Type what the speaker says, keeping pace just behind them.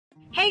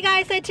Hey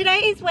guys, so today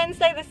is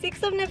Wednesday the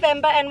 6th of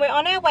November and we're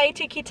on our way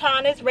to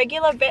KITANA'S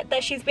regular vet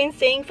that she's been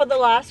seeing for the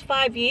last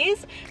 5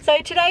 years. So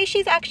today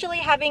she's actually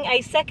having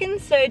a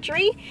second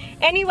surgery.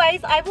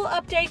 Anyways, I will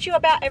update you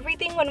about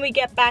everything when we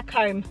get back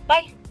home.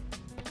 Bye!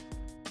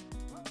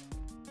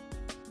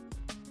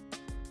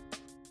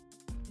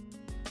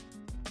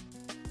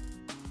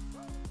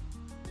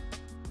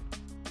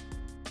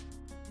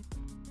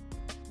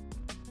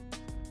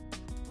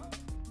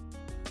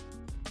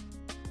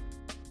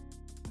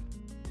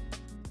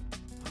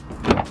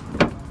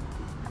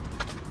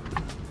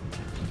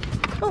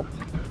 Oh.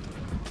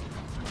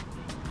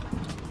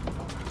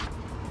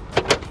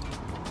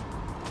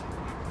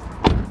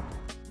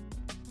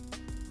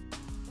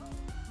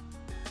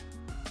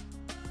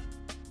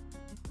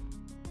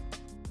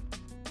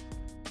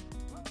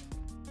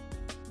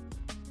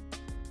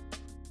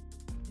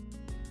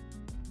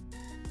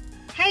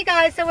 Hey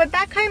guys, so we're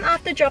back home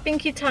after dropping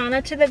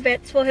Kitana to the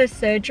vets for her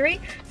surgery.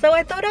 So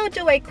I thought I'll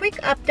do a quick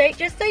update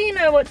just so you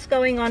know what's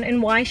going on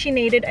and why she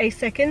needed a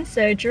second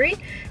surgery.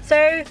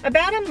 So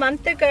about a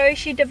month ago,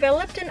 she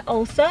developed an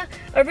ulcer.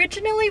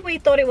 Originally, we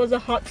thought it was a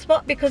hot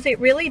spot because it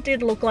really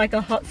did look like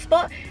a hot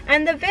spot,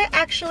 and the vet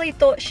actually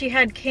thought she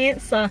had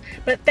cancer,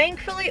 but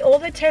thankfully all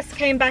the tests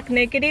came back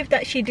negative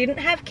that she didn't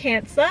have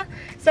cancer.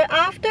 So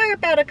after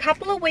about a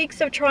couple of weeks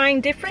of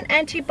trying different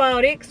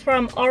antibiotics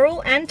from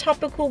oral and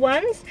topical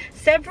ones,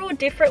 several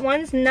different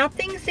ones,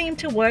 nothing seemed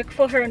to work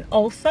for her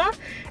ulcer.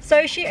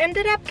 So she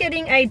ended up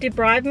getting a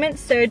debridement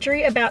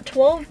surgery about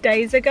 12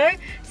 days ago.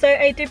 So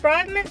a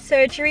debridement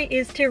surgery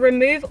is to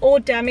remove all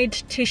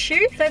damaged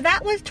tissue. So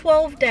that was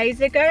 12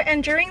 days ago,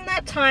 and during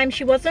that time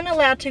she wasn't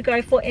allowed to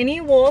go for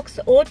any walks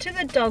or to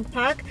the dog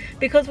park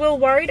because we were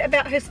worried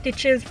about her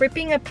stitches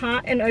ripping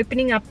apart and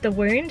opening up the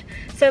wound.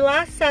 So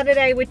last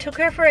Saturday we took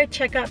her for a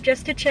checkup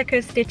just to check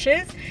her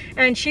stitches,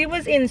 and she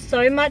was in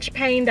so much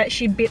pain that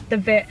she bit the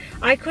vet.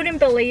 I couldn't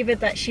believe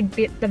it that she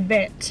bit the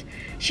vet.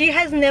 She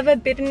has never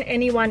bitten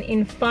anyone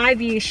in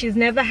 5 years. She's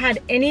never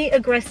had any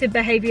aggressive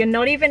behavior,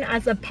 not even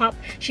as a pup.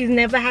 She's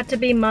never had to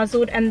be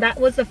muzzled, and that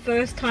was the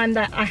first time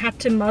that I had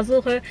to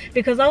muzzle her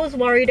because I was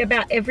worried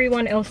about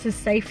everyone else's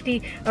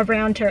safety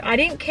around her. I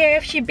didn't care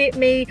if she bit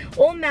me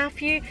or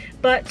Matthew,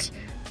 but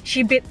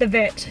she bit the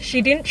vet.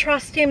 She didn't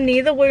trust him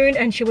near the wound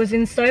and she was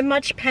in so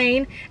much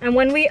pain, and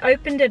when we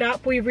opened it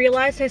up we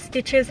realized her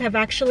stitches have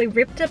actually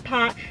ripped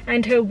apart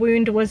and her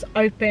wound was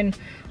open.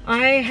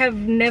 I have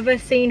never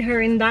seen her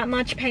in that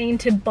much pain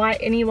to bite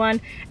anyone,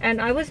 and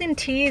I was in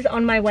tears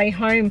on my way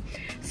home.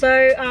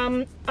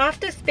 So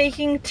after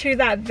speaking to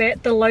that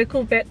vet, the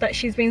local vet that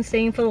she's been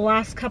seeing for the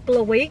last couple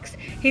of weeks,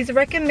 he's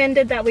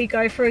recommended that we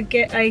go for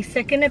get a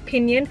second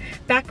opinion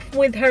back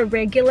with her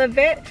regular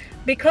vet.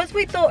 Because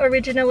we thought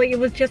originally it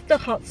was just a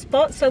hot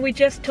spot, so we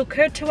just took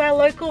her to our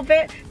local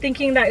vet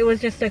thinking that it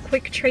was just a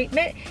quick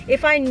treatment.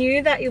 If I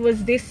knew that it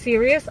was this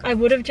serious, I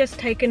would have just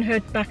taken her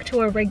back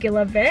to a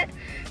regular vet.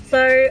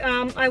 So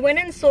I went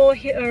and saw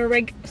her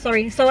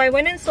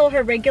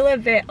regular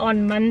vet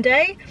on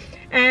Monday,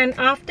 and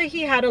after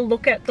he had a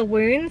look at the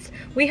wounds,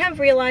 we have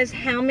realized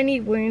how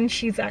many wounds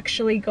she's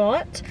actually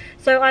got.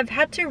 So I've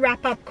had to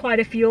wrap up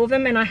quite a few of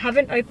them, and I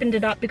haven't opened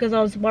it up because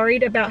I was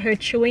worried about her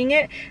chewing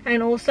it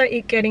and also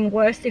it getting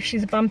worse if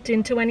she's bumped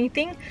into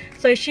anything.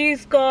 So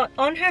she's got,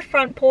 on her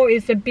front paw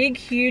is a big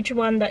huge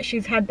one that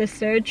she's had the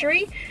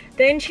surgery.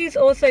 Then she's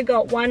also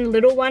got one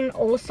little one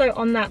also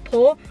on that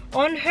paw.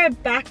 On her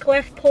back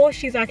left paw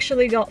she's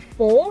actually got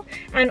 4,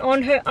 and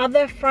on her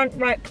other front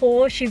right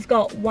paw she's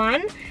got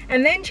 1.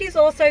 And then she's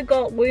also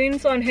got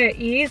wounds on her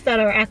ears that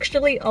are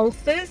actually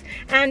ulcers,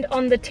 and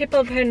on the tip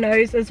of her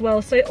nose as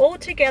well. So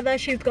altogether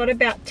she's got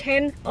about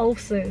 10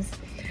 ulcers.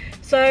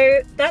 So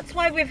that's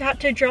why we've had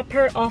to drop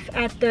her off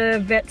at the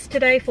vet's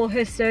today for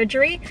her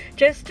surgery,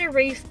 just to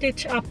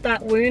re-stitch up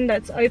that wound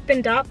that's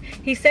opened up.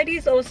 He said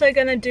he's also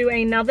going to do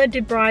another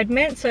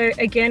debridement, so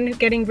again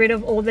getting rid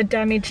of all the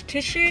damaged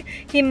tissue.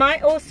 He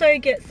might also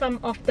get some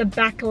off the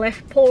back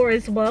left paw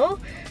as well.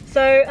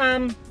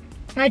 So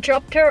I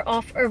dropped her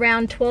off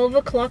around 12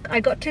 o'clock. I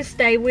got to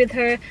stay with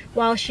her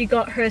while she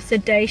got her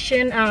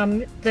sedation,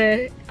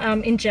 the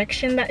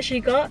injection that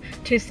she got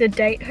to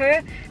sedate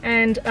her.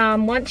 And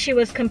once she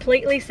was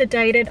completely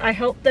sedated, I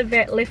helped the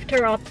vet lift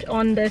her up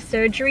on the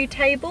surgery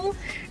table.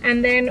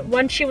 And then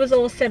once she was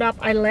all set up,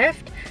 I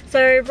left.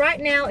 So right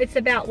now it's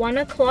about 1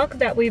 o'clock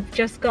that we've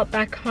just got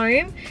back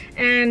home,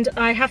 and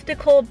I have to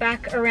call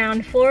back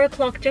around 4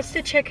 o'clock just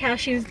to check how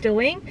she's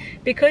doing.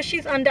 Because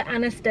she's under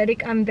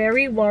anesthetic, I'm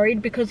very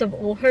worried because of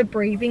all her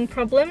breathing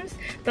problems.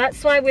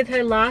 That's why with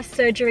her last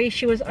surgery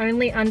she was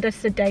only under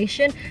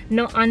sedation,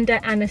 not under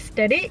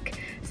anesthetic.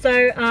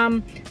 So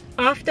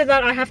After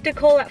that, I have to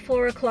call at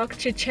 4 o'clock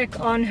to check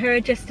on her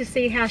just to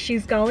see how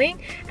she's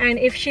going, and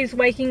if she's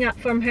waking up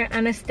from her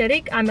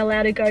anesthetic, I'm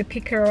allowed to go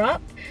pick her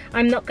up.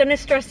 I'm not going to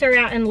stress her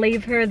out and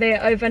leave her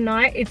there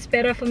overnight. It's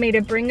better for me to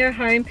bring her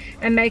home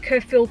and make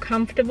her feel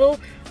comfortable.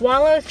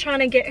 While I was trying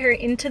to get her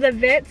into the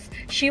vets,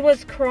 she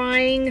was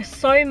crying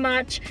so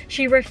much.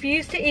 She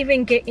refused to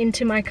even get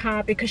into my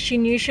car because she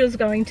knew she was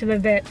going to the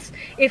vets.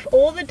 If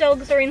all the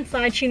dogs are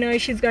inside, she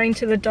knows she's going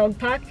to the dog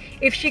park.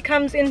 If she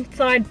comes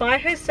inside by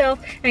herself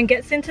and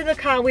gets into the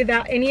car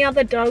without any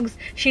other dogs,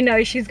 she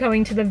knows she's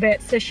going to the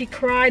vets. So she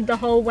cried the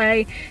whole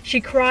way.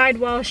 She cried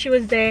while she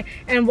was there,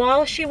 and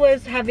while she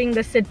was having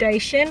the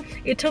sedation,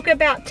 it took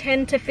about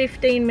 10 to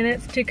 15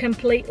 minutes to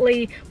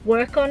completely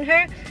work on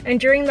her, and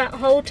during that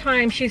whole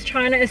time she's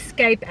trying to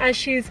escape as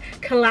she's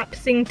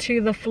collapsing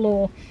to the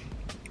floor.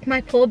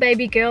 My poor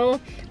baby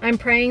girl. I'm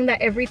praying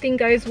that everything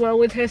goes well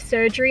with her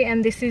surgery,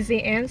 and this is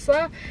the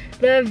answer.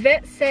 The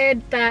vet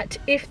said that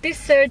if this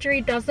surgery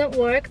doesn't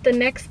work, the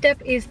next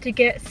step is to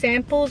get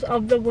samples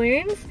of the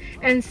wounds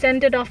and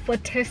send it off for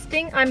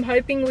testing. I'm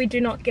hoping we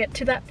do not get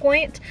to that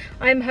point.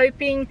 I'm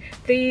hoping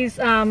these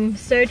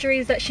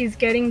surgeries that she's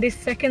getting, this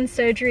second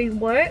surgery,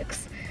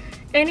 works.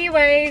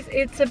 Anyways,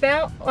 it's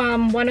about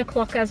 1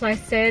 o'clock, as I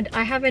said.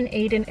 I haven't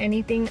eaten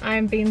anything.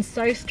 I've been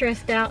so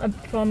stressed out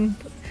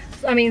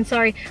I've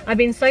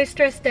been so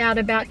stressed out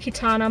about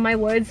Kitana. My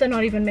words are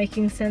not even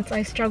making sense.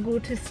 I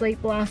struggled to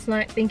sleep last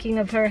night thinking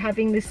of her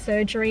having this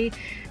surgery,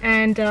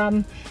 and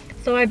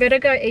so I better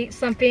go eat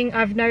something.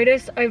 I've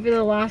noticed over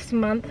the last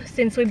month,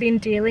 since we've been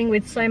dealing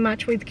with so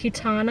much with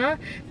Kitana,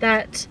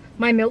 that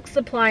my milk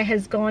supply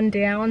has gone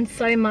down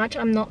so much.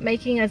 I'm not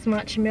making as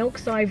much milk,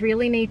 so I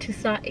really need to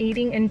start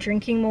eating and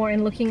drinking more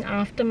and looking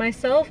after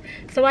myself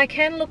so I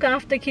can look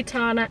after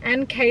Kitana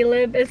and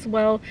Caleb as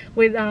well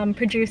with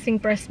producing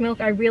breast milk.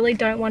 I really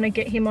don't want to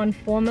get him on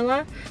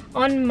formula.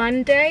 On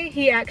Monday,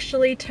 he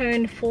actually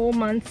turned 4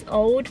 months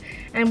old,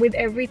 and with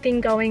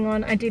everything going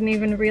on, I didn't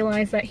even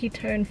realize that he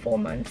turned 4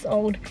 months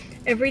old.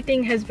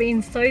 Everything has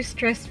been so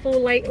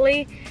stressful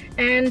lately,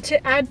 and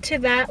to add to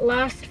that,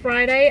 last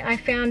Friday I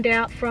found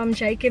out from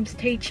Jacob's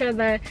teacher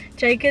that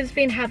Jacob's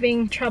been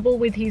having trouble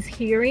with his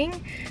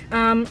hearing.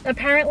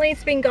 Apparently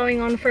it's been going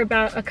on for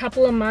about a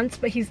couple of months,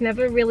 but he's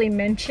never really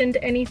mentioned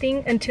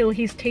anything until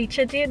his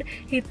teacher did.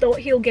 He thought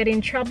he'll get in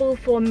trouble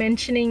for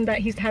mentioning that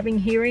he's having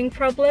hearing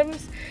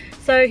problems.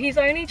 So he's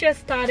only just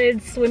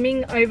started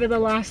swimming over the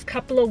last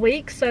couple of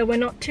weeks, so we're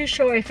not too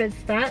sure if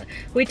it's that.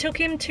 We took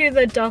him to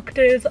the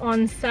doctors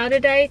on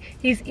Saturday.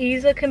 His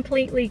ears are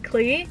completely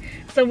clear,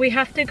 so we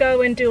have to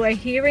go and do a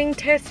hearing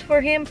test for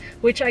him,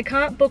 which I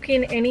can't book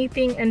in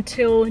anything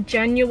until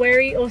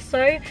January or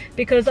so,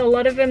 because a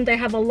lot of them, they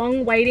have a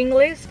long waiting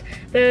list.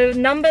 The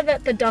number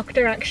that the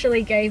doctor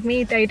actually gave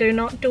me, they do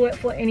not do it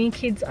for any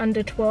kids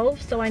under 12,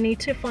 so I need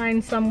to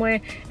find somewhere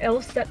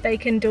else that they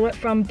can do it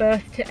from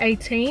birth to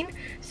 18,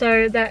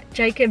 so that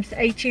Jacob's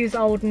 8 years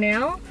old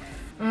now.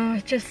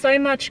 Just so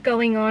much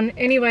going on.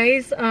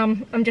 Anyways,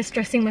 I'm just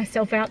stressing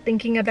myself out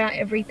thinking about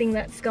everything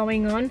that's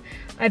going on.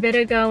 I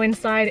better go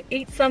inside,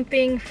 eat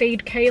something,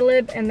 feed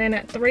Caleb, and then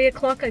at 3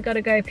 o'clock I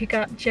gotta go pick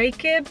up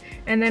Jacob,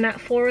 and then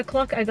at 4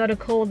 o'clock I gotta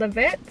call the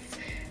vets.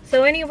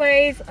 So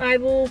anyways, I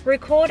will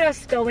record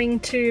us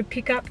going to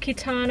pick up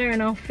Kitana,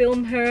 and I'll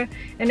film her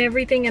and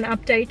everything and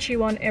update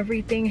you on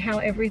everything, how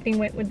everything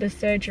went with the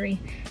surgery.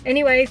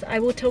 Anyways, I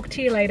will talk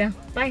to you later.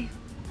 Bye.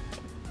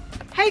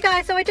 Hey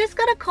guys, so I just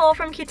got a call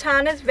from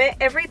Kitana's vet.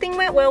 Everything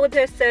went well with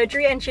her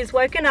surgery and she's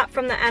woken up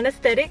from the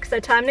anesthetic, so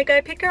time to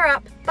go pick her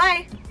up.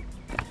 Bye.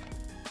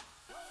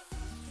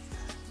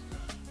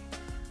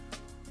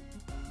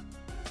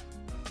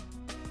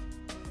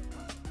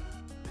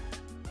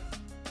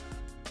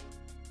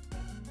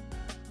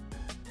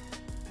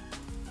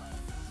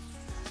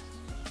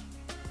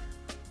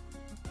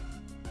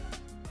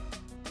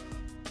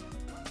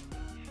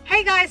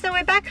 Hey guys, so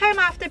we're back home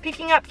after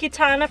picking up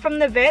Kitana from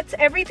the vets.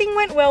 Everything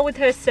went well with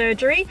her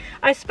surgery.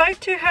 I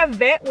spoke to her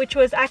vet, which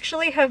was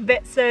actually her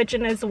vet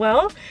surgeon as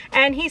well,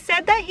 and he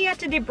said that he had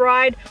to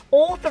debride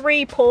all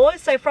 3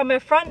 paws, so from her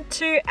front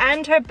 2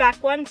 and her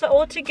back 1, so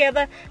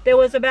altogether there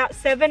was about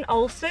 7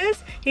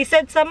 ulcers. He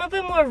said some of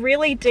them were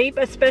really deep,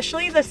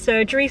 especially the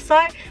surgery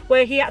site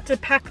where he had to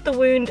pack the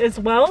wound as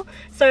well.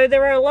 So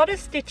there are a lot of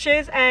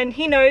stitches, and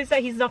he knows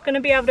that he's not going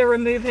to be able to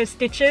remove her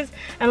stitches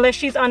unless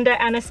she's under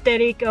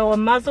anesthetic or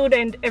muzzled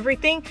and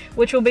everything,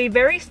 which will be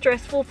very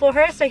stressful for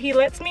her, so he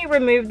lets me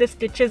remove the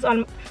stitches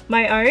on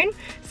my own.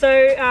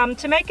 So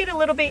to make it a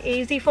little bit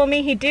easy for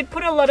me, he did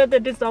put a lot of the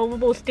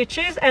dissolvable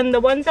stitches, and the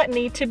ones that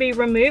need to be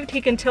removed, he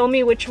can tell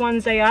me which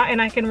ones they are,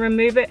 and I can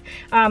remove it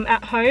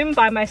at home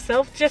by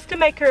myself, just to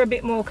make her a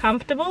bit more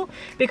comfortable,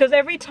 because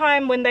every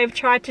time when they've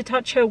tried to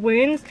touch her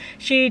wounds,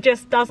 she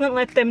just doesn't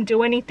let them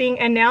do anything.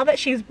 And now that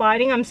she's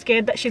biting, I'm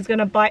scared that she's going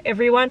to bite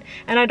everyone,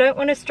 and I don't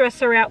want to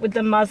stress her out with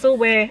the muzzle,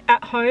 where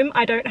at home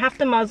I don't have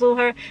to muzzle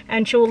her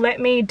and she'll let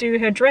me do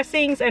her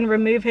dressings and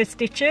remove her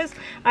stitches.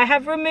 I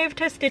have removed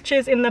her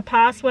stitches in the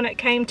past when it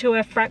came to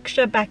a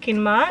fracture back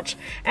in March,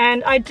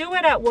 and I do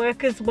it at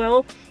work as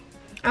well.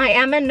 I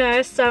am a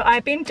nurse, so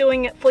I've been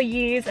doing it for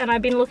years, and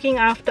I've been looking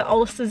after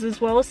ulcers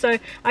as well, so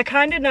I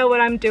kind of know what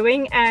I'm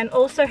doing. And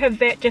also her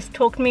vet just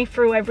talked me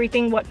through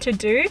everything what to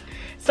do.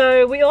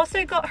 So we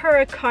also got her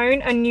a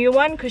cone, a new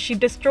one, because she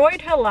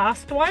destroyed her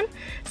last one.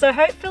 So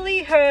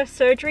hopefully her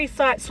surgery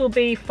sites will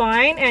be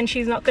fine and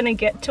she's not going to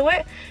get to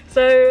it.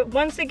 So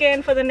once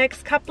again, for the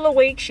next couple of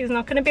weeks, she's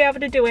not going to be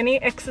able to do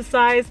any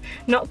exercise,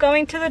 not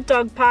going to the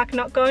dog park,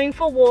 not going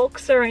for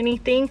walks or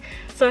anything.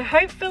 So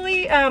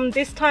hopefully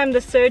this time the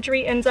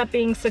surgery ends up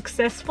being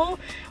successful.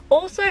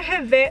 Also,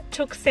 her vet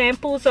took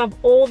samples of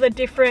all the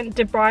different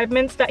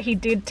debridements that he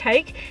did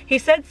take. He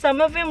said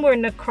some of them were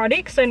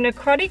necrotic. So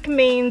necrotic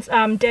means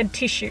dead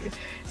tissue.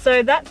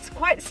 So that's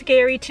quite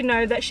scary to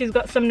know that she's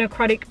got some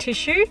necrotic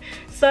tissue.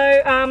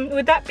 So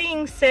with that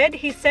being said,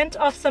 he sent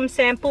off some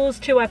samples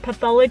to a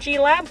pathology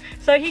lab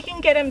so he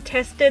can get them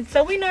tested,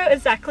 so we know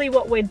exactly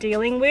what we're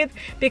dealing with,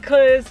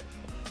 because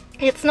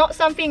it's not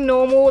something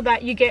normal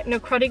that you get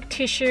necrotic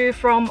tissue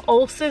from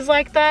ulcers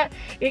like that.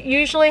 It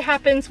usually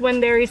happens when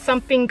there is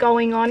something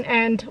going on,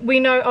 and we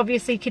know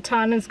obviously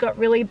Kitana's got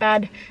really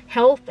bad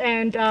health,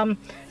 and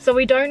so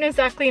we don't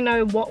exactly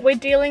know what we're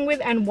dealing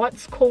with and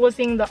what's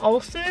causing the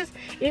ulcers.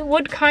 It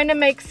would kind of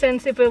make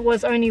sense if it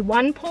was only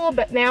one paw,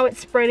 but now it's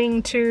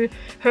spreading to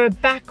her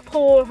back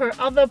paw, her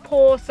other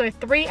paw, so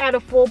 3 out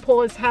of 4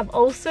 paws have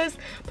ulcers,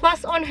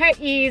 plus on her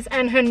ears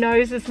and her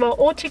nose as well.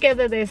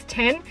 Altogether there's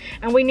 10,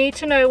 and we need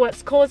to know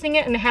what's causing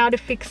it and how to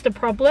fix the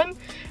problem.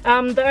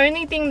 The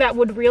only thing that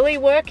would really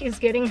work is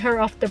getting her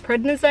off the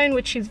prednisone,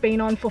 which she's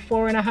been on for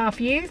 4.5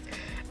 years,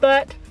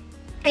 but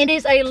it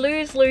is a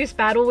lose-lose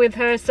battle with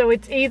her, so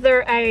it's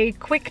either a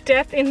quick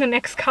death in the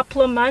next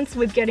couple of months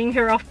with getting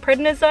her off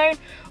prednisone,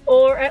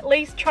 or at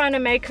least trying to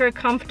make her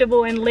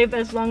comfortable and live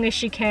as long as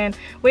she can.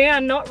 We are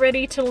not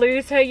ready to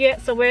lose her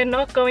yet, so we're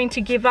not going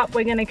to give up.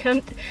 We're going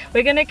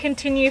to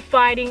continue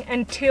fighting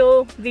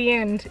until the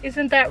end.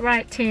 Isn't that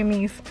right,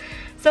 Tammys?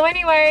 So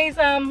anyways,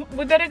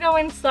 we better go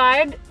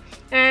inside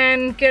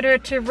and get her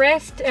to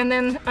rest, and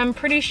then I'm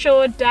pretty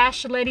sure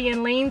Dash, Letty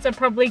and Leans are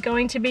probably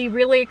going to be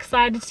really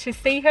excited to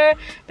see her.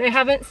 They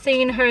haven't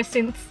seen her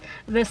since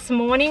this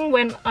morning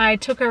when I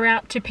took her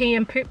out to pee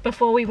and poop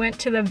before we went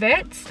to the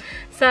vets.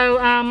 So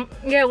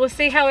yeah, we'll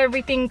see how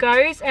everything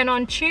goes, and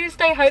on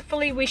Tuesday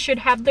hopefully we should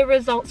have the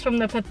results from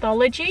the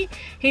pathology.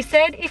 He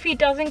said if he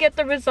doesn't get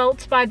the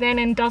results by then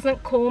and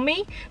doesn't call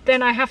me,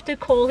 then I have to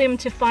call him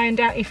to find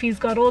out if he's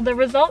got all the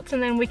results,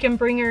 and then we can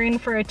bring her in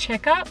for a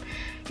checkup.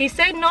 He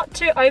said not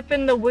to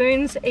open the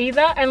wounds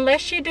either.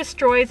 Unless she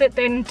destroys it,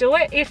 then do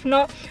it. If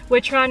not, we're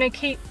trying to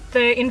keep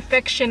the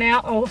infection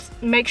out, or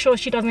make sure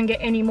she doesn't get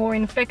any more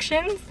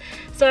infections.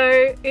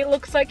 So it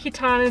looks like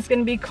Kitana's going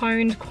to be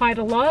coned quite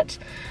a lot.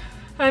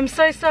 I'm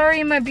so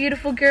sorry, my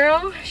beautiful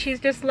girl.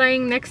 She's just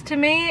laying next to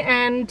me,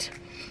 and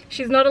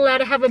she's not allowed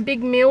to have a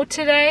big meal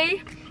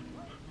today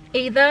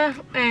either,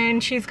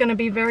 and she's going to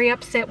be very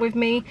upset with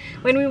me.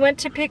 When we went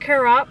to pick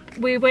her up,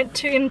 we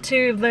went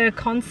into the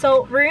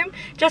consult room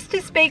just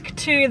to speak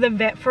to the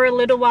vet for a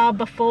little while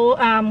before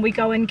we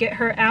go and get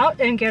her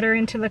out and get her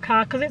into the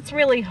car, because it's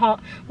really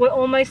hot. We're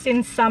almost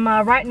in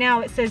summer. Right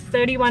now it says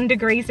 31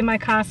 degrees in my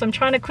car, so I'm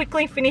trying to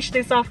quickly finish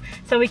this off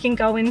so we can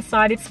go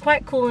inside. It's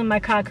quite cool in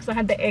my car because I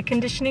had the air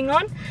conditioning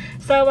on.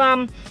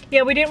 So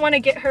yeah, we didn't want to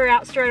get her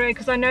out straight away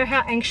because I know how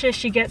anxious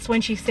she gets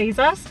when she sees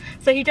us.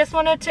 So he just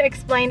wanted to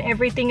explain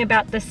everything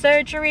about the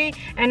surgery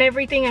and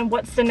everything and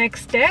what's the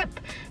next step.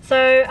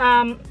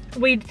 So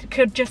we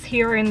could just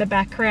hear her in the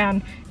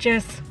background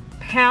just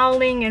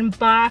howling and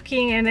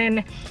barking, and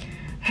then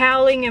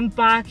howling and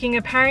barking.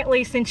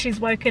 Apparently since she's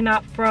woken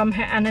up from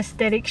her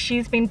anesthetic,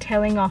 she's been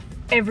telling off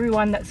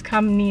everyone that's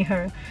come near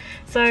her.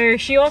 So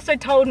she also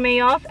told me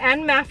off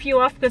and Matthew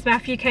off, because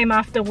Matthew came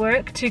after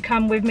work to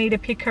come with me to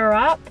pick her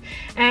up.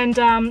 And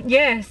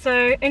yeah,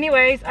 so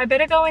anyways, I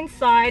better go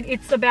inside.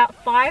 It's about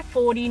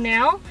 5:40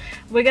 now.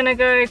 We're gonna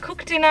go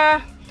cook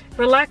dinner,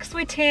 relax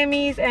with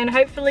Tammy's, and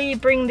hopefully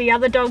bring the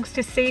other dogs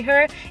to see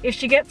her. If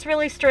she gets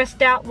really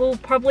stressed out, we'll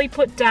probably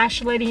put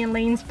Dash, Letty and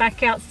Leans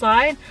back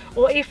outside,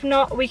 or if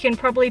not, we can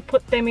probably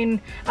put them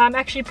in,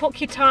 actually put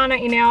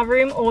Kitana in our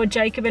room or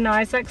Jacob and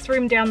Isaac's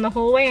room down the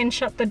hallway and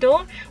shut the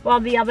door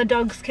while the other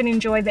dogs can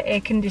enjoy the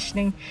air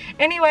conditioning.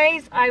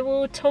 Anyways, I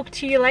will talk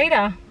to you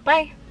later.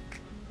 Bye.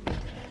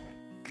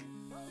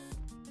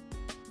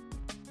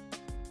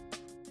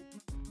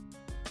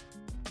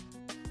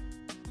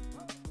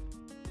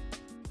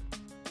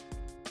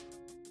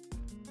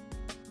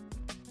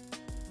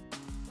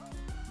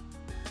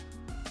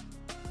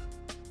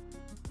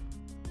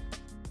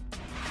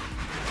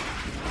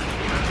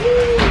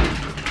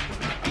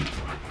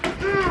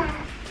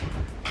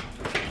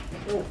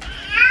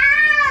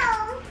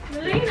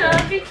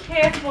 Lena, be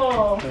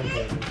careful.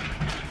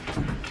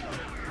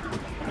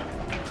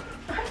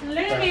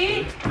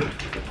 Letty.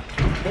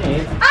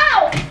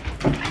 Ow!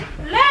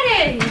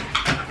 Letty!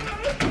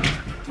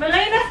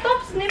 Melina,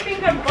 stop sniffing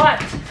her butt.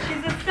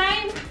 She's the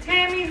same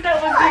Tammy's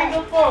that was here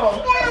before.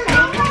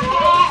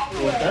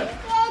 What's that?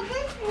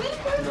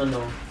 No,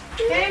 no.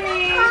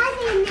 Tammy!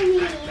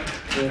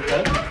 What's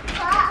that?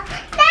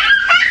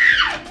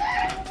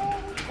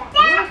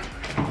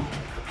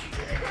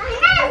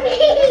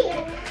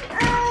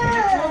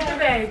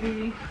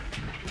 baby.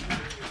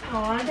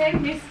 Oh, they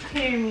miss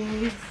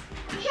Timmy's.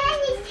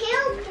 Timmy's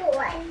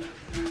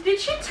teleport. Did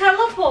she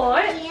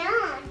teleport?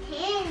 Yeah,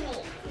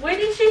 Timmy. Where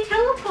did she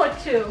teleport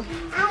to?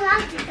 I'm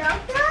at the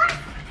doctor.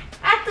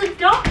 At the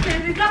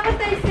doctor's? Is that what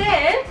they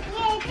said?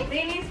 Yeah.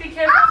 Leanie's, be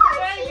careful Oh,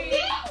 of the she baby.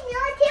 did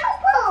not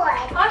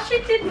teleport. Oh, she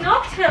did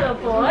not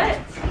teleport.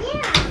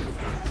 Yeah.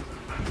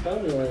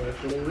 Probably one of the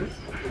things.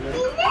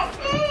 She just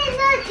did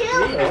not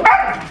teleport.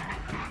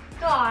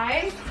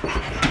 Guys.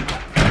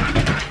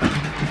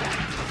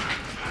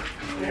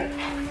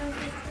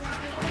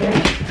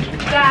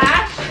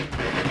 Dash.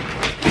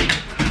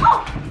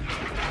 Oh!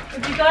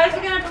 If you guys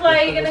are going to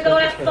play, you're going to go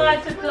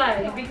outside to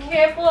play. Be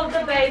careful of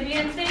the baby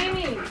and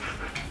Timmy.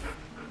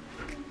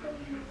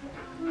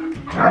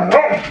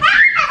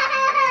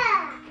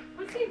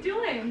 What's he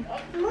doing?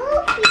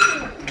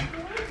 Moving.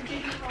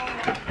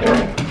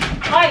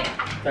 Hi.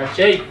 That's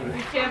it.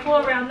 Be careful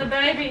around the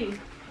baby.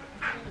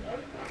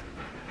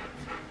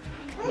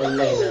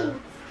 Elena.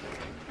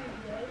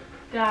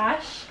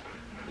 Dash.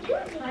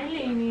 Hi,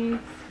 Leanie.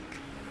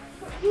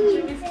 Did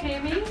you miss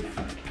Timmy?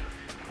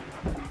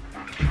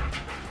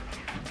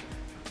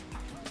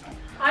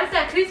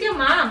 Isaac, who's your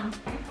mum?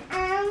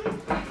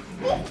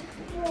 This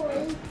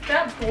boy.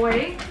 That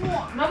boy?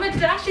 Yeah. Mama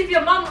Dash is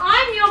your mum.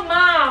 I'm your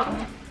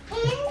mum.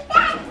 And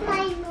that's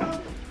my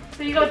mom.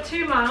 So you got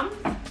two mums.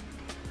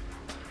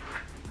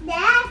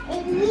 That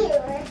is you.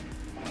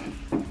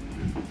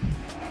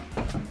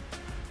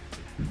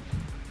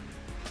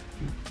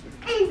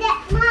 And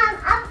that mom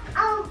up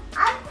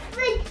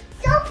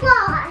so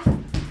fast.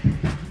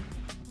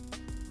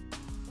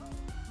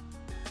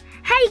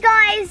 Hey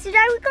guys,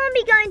 today we're going to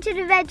be going to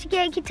the vet to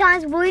get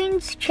Kitana's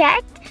wounds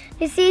checked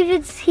to see if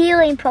it's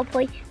healing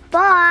properly.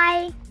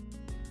 Bye.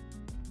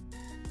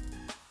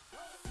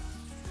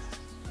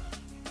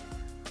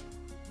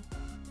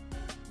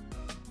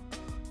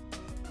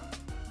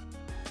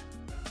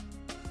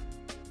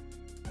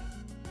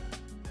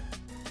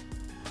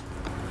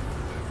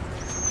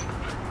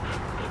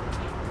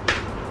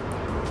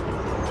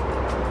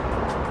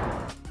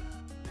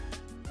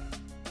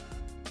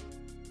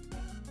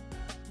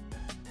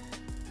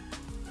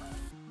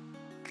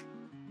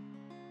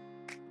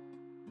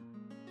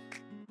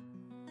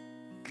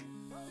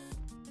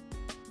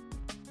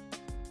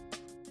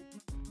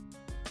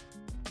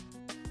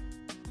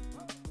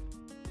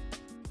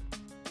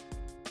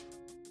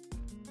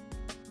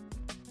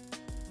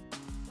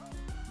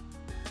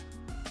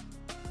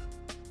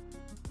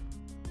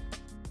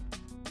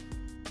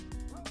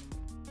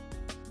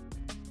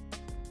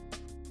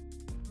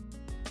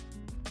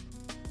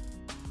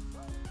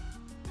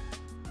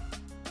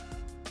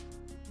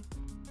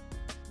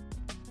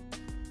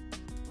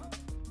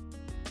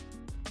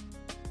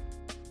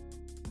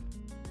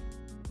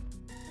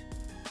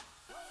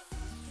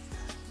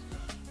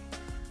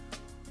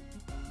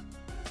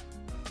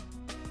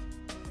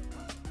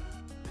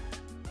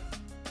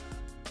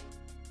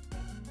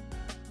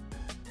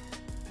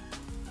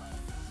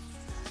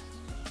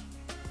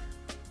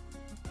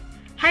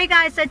 Hey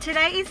guys, so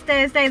today is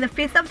Thursday the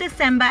 5th of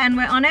December and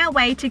we're on our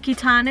way to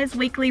KITANA'S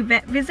weekly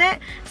vet visit.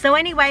 So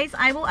anyways,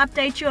 I will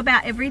update you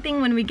about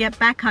everything when we get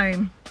back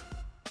home.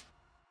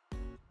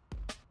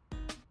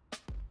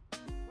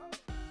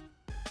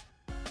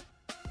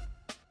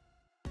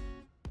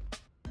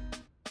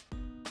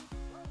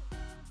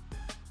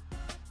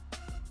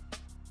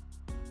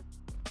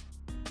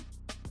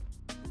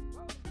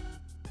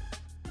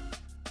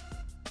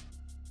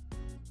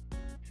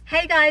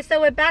 Hey guys, so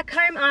we're back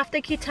home after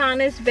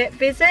KITANA'S vet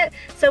visit.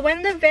 So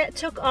when the vet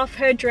took off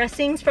her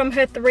dressings from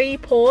her 3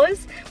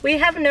 paws, we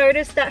have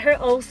noticed that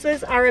her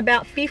ulcers are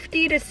about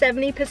 50 to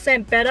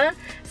 70% better.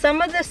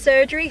 Some of the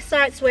surgery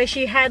sites where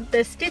she had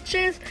the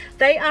stitches,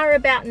 they are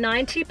about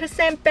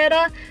 90%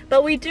 better.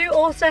 But we do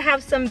also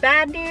have some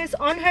bad news.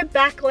 On her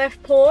back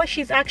left paw,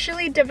 she's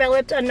actually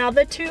developed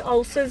another 2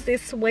 ulcers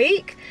this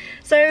week.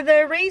 So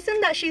the reason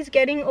that she's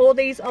getting all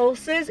these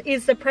ulcers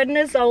is the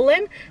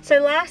prednisolone. So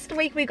last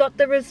week we got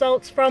the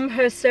results from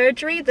her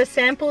surgery, the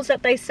samples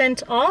that they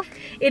sent off.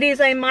 It is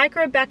a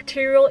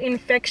microbacterial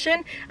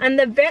infection and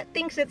the vet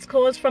thinks it's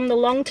caused from the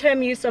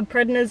long-term use of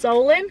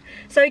prednisolone.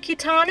 So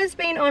Kitana's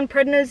been on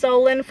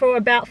prednisolone for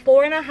about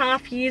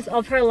 4.5 years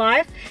of her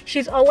life.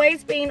 She's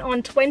always been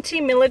on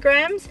 20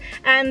 milligrams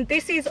and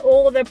this is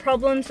all the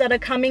problems that are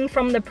coming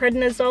from the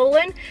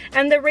prednisolone.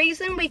 And the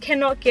reason we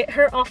cannot get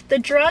her off the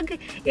drug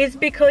is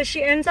because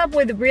she ends up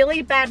with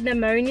really bad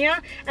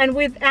pneumonia, and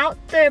without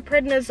the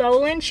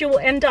prednisolone she will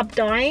end up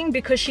dying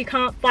because she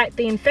can't fight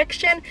the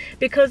infection,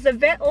 because the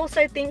vet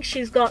also thinks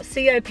she's got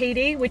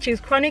COPD, which is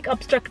chronic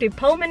obstructive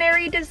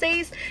pulmonary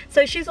disease.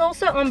 So she's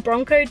also on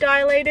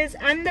bronchodilators,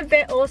 and the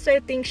vet also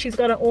thinks she's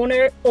got an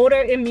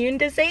autoimmune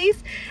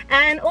disease,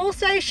 and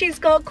also she's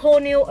got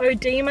corneal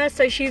edema,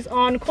 so she's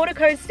on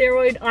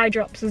corticosteroid eye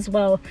drops as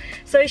well.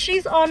 So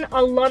she's on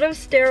a lot of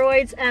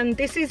steroids and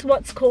this is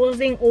what's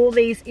causing all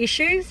these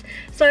issues.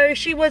 So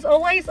she was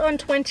always on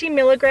 20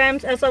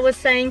 milligrams, as I was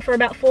saying, for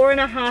about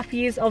 4.5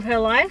 years of her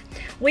life.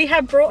 We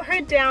have brought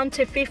her down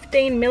to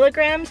 15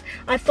 milligrams.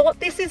 I thought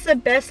this is the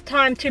best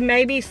time to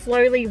maybe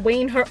slowly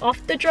wean her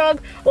off the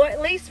drug, or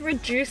at least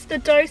reduce the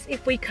dose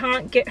if we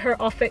can't get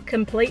her off it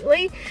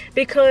completely,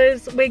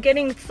 because we're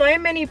getting so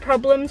many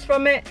problems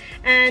from it,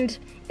 and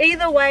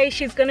either way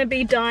she's going to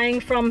be dying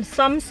from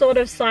some sort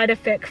of side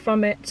effect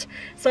from it.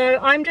 So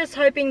I'm just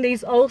hoping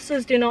these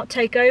ulcers do not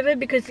take over,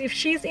 because if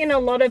she's in a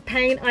lot of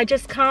pain, I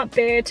just can't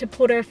bear to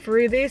put her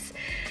through this.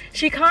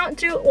 She can't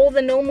do all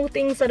the normal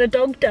things that a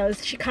dog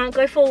does. She can't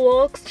go for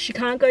walks, she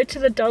can't go to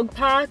the dog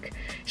park,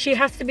 she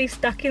has to be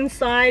stuck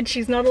inside,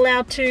 she's not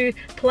allowed to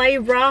play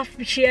rough.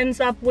 She ends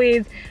up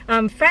with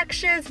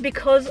fractures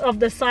because of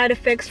the side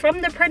effects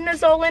from the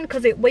prednisolone,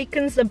 because it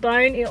weakens the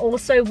bone, it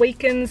also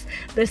weakens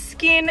the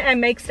skin and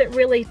makes it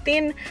really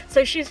thin.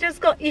 So she's just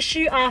got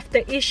issue after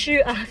issue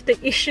after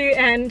issue,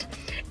 and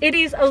it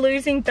is a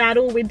losing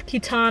battle with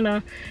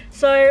Kitana.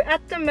 So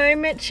at the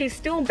moment she's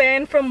still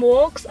banned from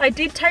walks. I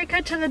did take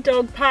her to the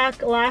dog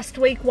park last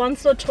week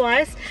once or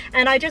twice,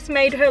 and I just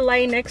made her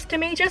lay next to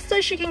me just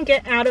so she can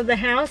get out of the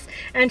house,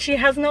 and she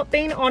has not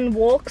been on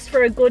walks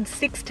for a good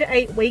 6 to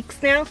 8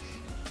 weeks now.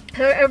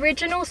 Her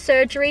original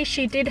surgery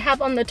she did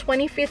have on the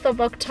 25th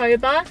of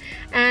October,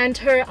 and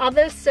her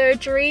other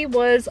surgery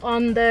was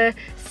on the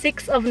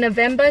 6th of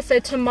November. So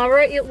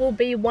tomorrow it will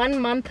be 1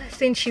 month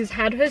since she's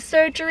had her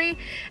surgery,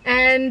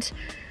 and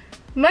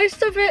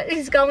most of it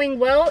is going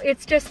well.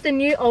 It's just the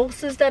new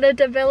ulcers that are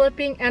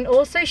developing, and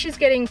also she's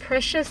getting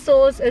pressure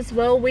sores as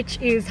well, which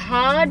is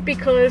hard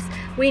because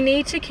we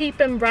need to keep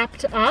them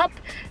wrapped up.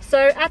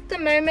 So at the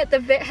moment the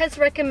vet has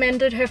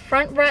recommended her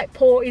front right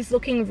paw is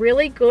looking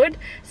really good,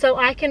 so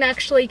I can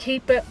actually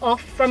keep it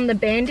off from the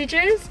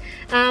bandages.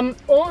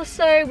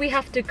 Also we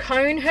have to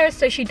cone her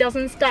so she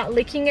doesn't start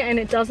licking it and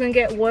it doesn't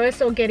get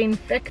worse or get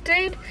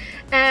infected.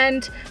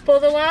 And for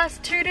the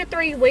last 2 to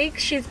 3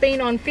 weeks she's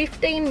been on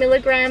 15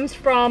 milligrams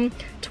from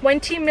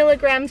 20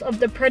 milligrams of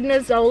the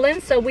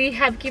prednisolone. So we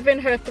have given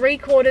her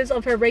 3/4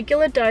 of her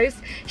regular dose.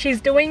 She's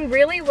doing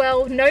really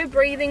well. No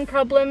breathing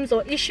problems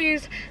or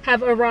issues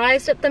have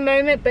arisen at the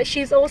moment, but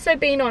she's also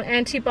been on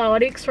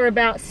antibiotics for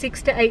about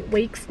 6 to 8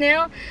 weeks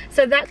now.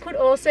 So that could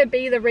also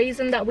be the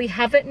reason that we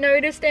haven't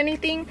noticed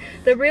anything.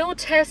 The real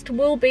test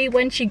will be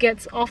when she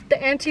gets off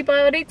the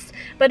antibiotics,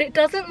 but it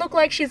doesn't look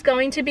like she's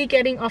going to be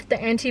getting off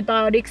the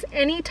antibiotics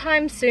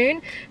anytime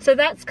soon. So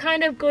that's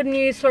kind of good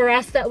news for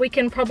us, that we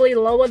can probably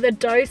lower the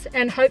dose,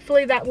 and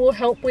hopefully that will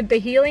help with the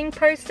healing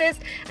process,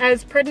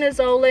 as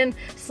prednisolone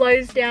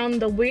slows down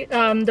the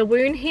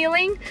wound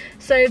healing.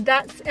 So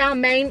that's our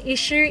main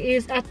issue,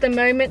 is at the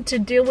moment to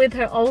deal with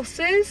her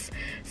ulcers.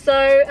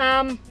 So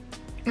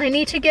I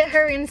need to get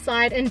her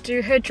inside and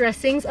do her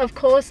dressings. Of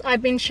course,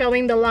 I've been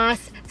showing the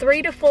last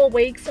 3 to 4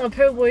 weeks of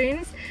her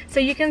wounds, so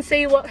you can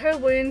see what her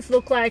wounds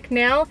look like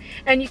now,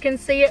 and you can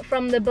see it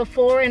from the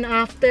before and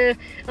after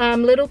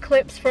little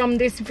clips from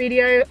this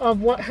video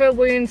of what her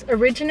wounds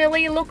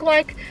originally look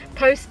like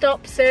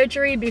post-op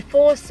surgery,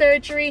 before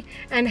surgery,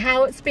 and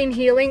how it's been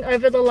healing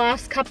over the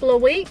last couple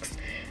of weeks.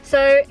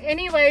 So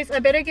anyways, I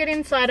better get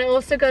inside. I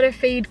also got to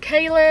feed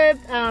Caleb,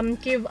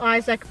 give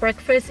Isaac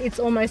breakfast. It's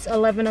almost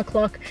 11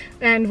 o'clock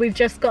and we've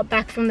just got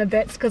back from the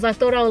vets, because I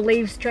thought I'll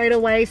leave straight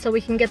away so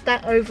we can get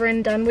that over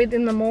and done with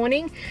in the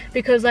morning,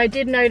 because I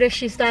did notice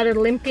she started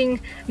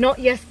limping, not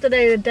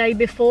yesterday, the day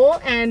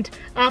before, and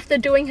after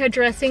doing her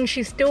dressing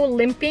she's still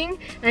limping,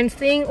 and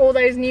seeing all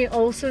those new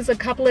ulcers a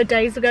couple of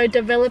days ago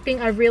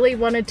developing, I really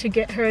wanted to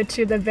get her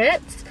to the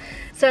vets.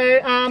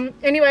 So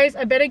anyways,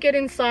 I better get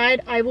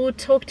inside. I will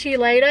talk to you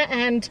later,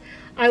 and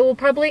I will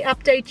probably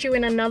update you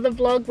in another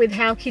vlog with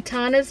how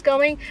Kitana's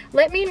going.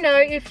 Let me know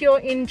if you're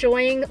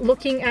enjoying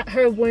looking at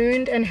her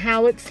wound and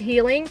how it's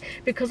healing,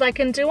 because I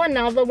can do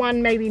another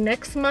one maybe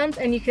next month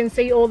and you can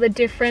see all the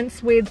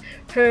difference with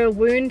her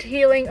wound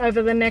healing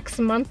over the next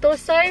month or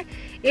so.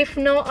 If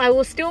not, I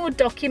will still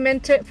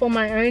document it for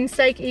my own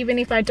sake, even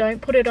if I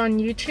don't put it on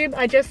YouTube.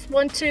 I just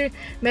want to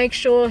make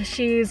sure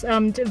she's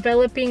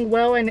developing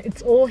well and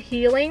it's all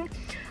healing.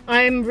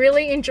 I'm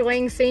really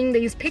enjoying seeing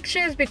these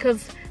pictures,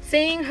 because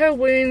seeing her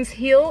wounds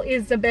heal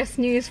is the best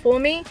news for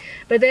me,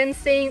 but then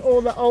seeing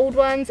all the old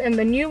ones and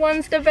the new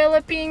ones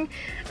developing,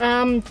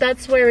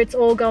 that's where it's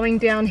all going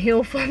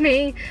downhill for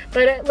me.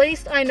 But at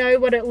least I know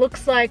what it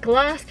looks like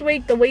last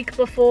week, the week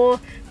before,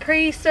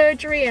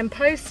 pre-surgery and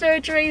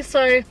post-surgery.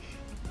 So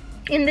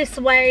in this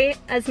way,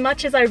 as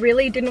much as I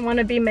really didn't want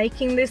to be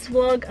making this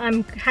vlog,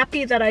 I'm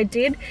happy that I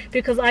did,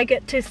 because I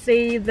get to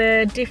see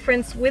the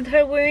difference with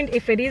her wound,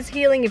 if it is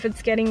healing, if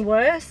it's getting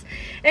worse.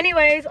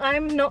 Anyways,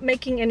 I'm not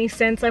making any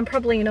sense. I'm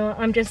probably not.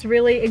 I'm just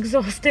really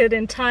exhausted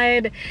and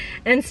tired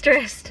and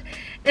stressed.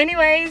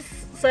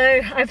 Anyways, so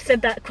I've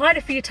said that quite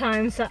a few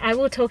times, so I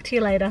will talk to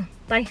you later.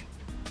 Bye.